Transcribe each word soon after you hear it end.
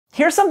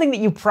Here's something that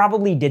you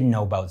probably didn't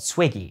know about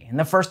Swiggy. In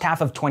the first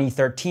half of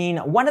 2013,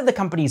 one of the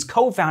company's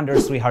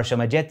co-founders, Sriharsha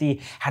Majety,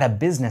 had a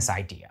business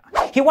idea.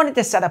 He wanted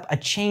to set up a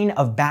chain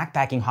of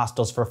backpacking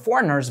hostels for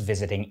foreigners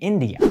visiting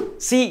India.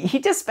 See, he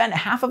just spent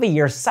half of a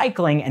year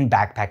cycling and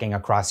backpacking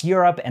across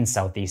Europe and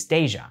Southeast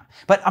Asia.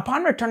 But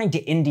upon returning to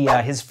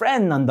India, his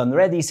friend Nandan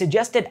Reddy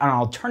suggested an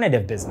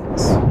alternative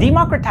business: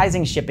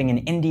 democratizing shipping in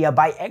India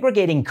by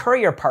aggregating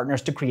courier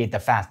partners to create the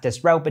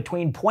fastest route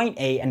between point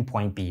A and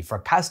point B for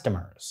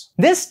customers.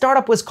 This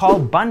startup was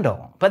called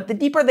Bundl, but the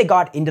deeper they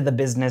got into the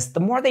business, the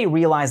more they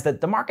realized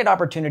that the market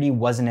opportunity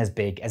wasn't as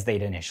big as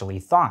they'd initially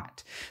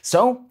thought.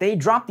 So they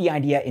dropped the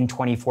idea in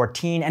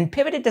 2014 and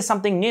pivoted to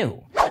something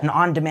new: an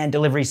on-demand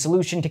delivery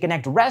solution to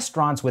connect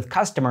restaurants with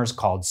customers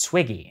called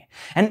Swiggy.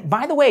 And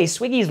by the way,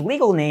 Swiggy's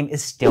legal name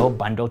is still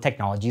Bundl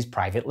Technologies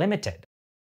Private Limited.